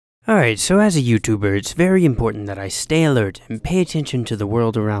Alright, so as a YouTuber, it's very important that I stay alert and pay attention to the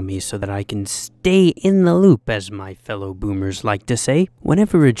world around me so that I can stay in the loop, as my fellow boomers like to say.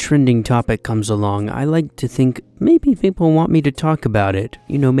 Whenever a trending topic comes along, I like to think maybe people want me to talk about it.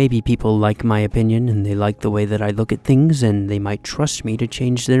 You know, maybe people like my opinion and they like the way that I look at things and they might trust me to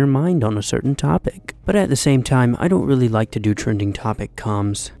change their mind on a certain topic. But at the same time, I don't really like to do trending topic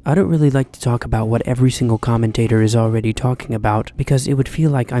comms. I don't really like to talk about what every single commentator is already talking about because it would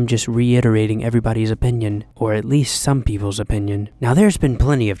feel like I'm just reiterating everybody's opinion, or at least some people's opinion. Now there's been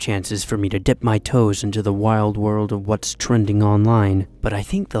plenty of chances for me to dip my toes into the wild world of what's trending online, but I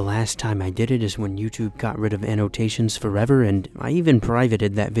think the last time I did it is when YouTube got rid of annotations forever, and I even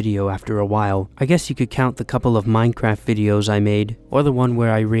privated that video after a while. I guess you could count the couple of Minecraft videos I made, or the one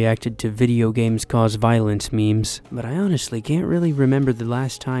where I reacted to video games cause violence memes, but I honestly can't really remember the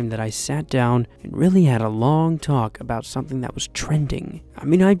last time that I sat down and really had a long talk about something that was trending. I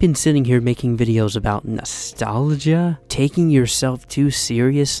mean, I've been sitting here making videos about nostalgia, taking yourself too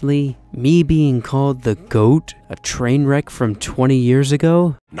seriously, me being called the GOAT, a train wreck from 20 years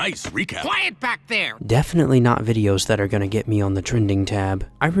ago. Nice recap. Quiet back there! Definitely not videos that are gonna get me on the trending tab.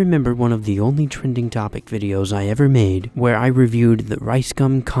 I remember one of the only trending topic videos I ever made where I reviewed the Rice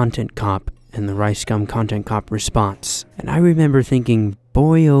Gum Content Cop and the Rice Gum Content Cop response. And I remember thinking,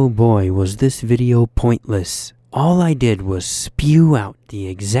 boy oh boy, was this video pointless. All I did was spew out the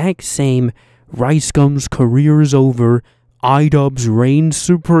exact same Rice Gum's career is over, iDubbbz reigns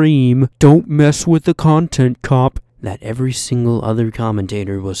supreme, don't mess with the content cop, that every single other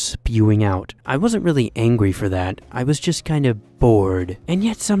commentator was spewing out. I wasn't really angry for that, I was just kind of bored. And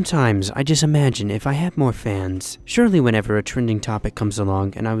yet sometimes I just imagine if I had more fans, surely whenever a trending topic comes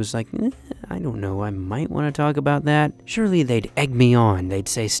along and I was like, I don't know, I might want to talk about that, surely they'd egg me on. They'd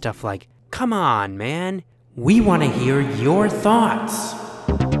say stuff like, come on man, we want to hear your thoughts.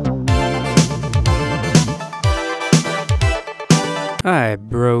 Alright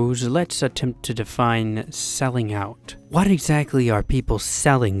bros, let's attempt to define selling out. What exactly are people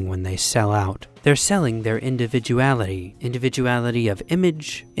selling when they sell out? They're selling their individuality. Individuality of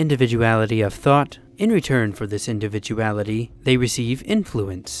image, individuality of thought. In return for this individuality, they receive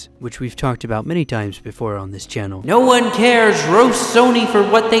influence, which we've talked about many times before on this channel. No one cares, roast Sony for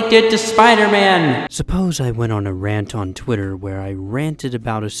what they did to Spider-Man! Suppose I went on a rant on Twitter where I ranted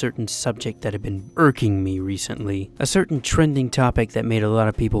about a certain subject that had been irking me recently, a certain trending topic that made a lot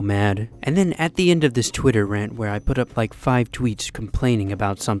of people mad, and then at the end of this Twitter rant where I put up like 5 tweets complaining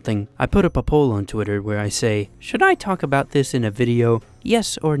about something, I put up a poll on Twitter where I say, should I talk about this in a video?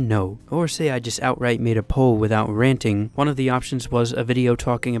 Yes or no? Or say I just outright made a poll without ranting. One of the options was a video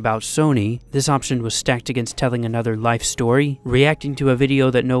talking about Sony. This option was stacked against telling another life story, reacting to a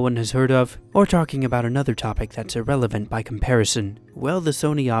video that no one has heard of, or talking about another topic that's irrelevant by comparison. Well, the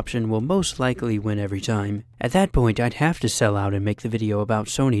Sony option will most likely win every time. At that point, I'd have to sell out and make the video about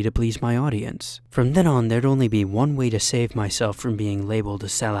Sony to please my audience. From then on, there'd only be one way to save myself from being labeled a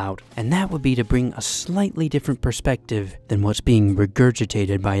sellout, and that would be to bring a slightly different perspective than what's being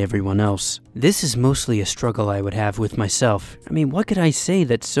regurgitated by everyone else. This is mostly a struggle I would have with myself. I mean, what could I say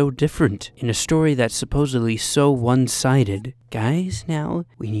that's so different in a story that's supposedly so one-sided? Guys, now,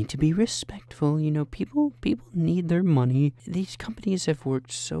 we need to be respectful, you know, people need their money. These companies have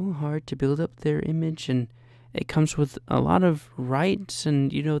worked so hard to build up their image, and it comes with a lot of rights,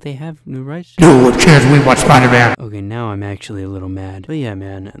 and, you know, they have new rights. No one cares, we watch Spider-Man. Okay, now I'm actually a little mad. But yeah,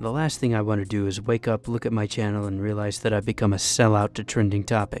 man, the last thing I want to do is wake up, look at my channel, and realize that I've become a sellout to trending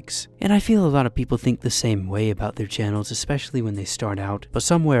topics. And I feel a lot of people think the same way about their channels, especially when they start out. But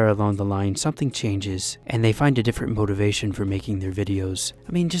somewhere along the line, something changes, and they find a different motivation for making their videos.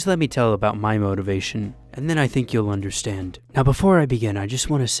 I mean, just let me tell about my motivation, and then I think you'll understand. Now, before I begin, I just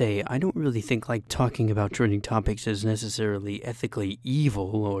want to say, I don't really think like talking about trending topics is necessarily ethically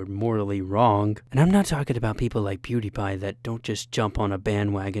evil or morally wrong. And I'm not talking about people like PewDiePie that don't just jump on a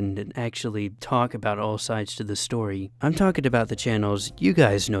bandwagon and actually talk about all sides to the story. I'm talking about the channels, you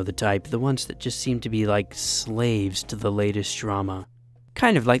guys know the type, the ones that just seem to be like slaves to the latest drama.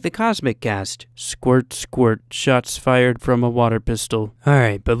 Kind of like the Cosmic Cast. Squirt, squirt, shots fired from a water pistol.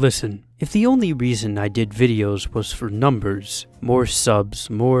 Alright, but listen. If the only reason I did videos was for numbers, more subs,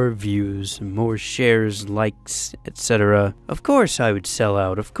 more views, more shares, likes, etc., of course I would sell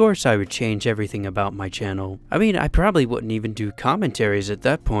out, of course I would change everything about my channel. I mean, I probably wouldn't even do commentaries at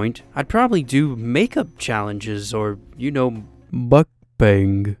that point. I'd probably do makeup challenges or, you know,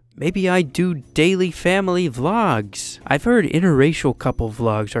 mukbang. Maybe I'd do daily family vlogs. I've heard interracial couple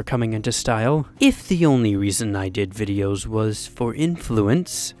vlogs are coming into style. If the only reason I did videos was for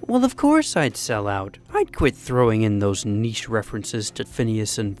influence, well, of course I'd sell out. I'd quit throwing in those niche references to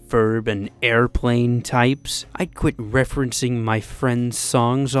Phineas and Ferb and airplane types. I'd quit referencing my friends'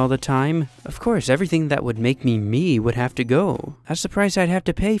 songs all the time. Of course, everything that would make me me would have to go. That's the price I'd have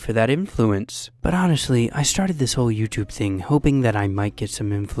to pay for that influence. But honestly, I started this whole YouTube thing hoping that I might get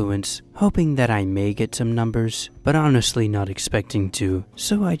some influence, hoping that I may get some numbers, but honestly not expecting to,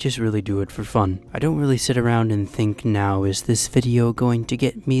 so I just really do it for fun. I don't really sit around and think, now is this video going to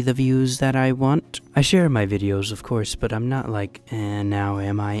get me the views that I want? I share my videos, of course, but I'm not like, now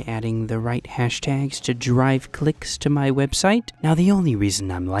am I adding the right hashtags to drive clicks to my website? Now the only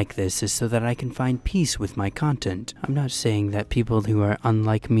reason I'm like this is so that I can find peace with my content. I'm not saying that people who are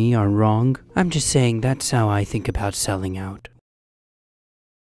unlike me are wrong. I'm just saying that's how I think about selling out.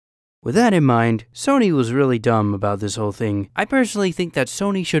 With that in mind, Sony was really dumb about this whole thing. I personally think that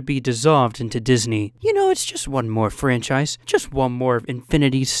Sony should be dissolved into Disney. You know, it's just one more franchise, just one more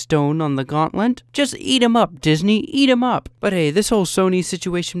Infinity Stone on the gauntlet. Just eat 'em up, Disney, eat 'em up. But hey, this whole Sony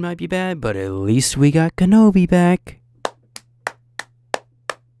situation might be bad, but at least we got Kenobi back.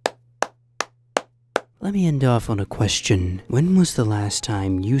 Let me end off on a question. When was the last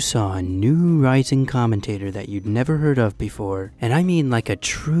time you saw a new rising commentator that you'd never heard of before? And I mean like a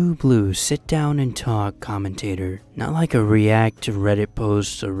true blue sit down and talk commentator. Not like a react to Reddit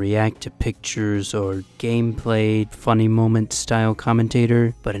posts or react to pictures or gameplay, funny moment style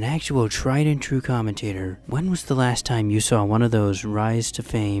commentator, but an actual tried and true commentator. When was the last time you saw one of those rise to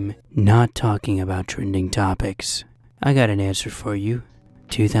fame, not talking about trending topics? I got an answer for you.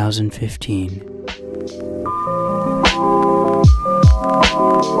 2015.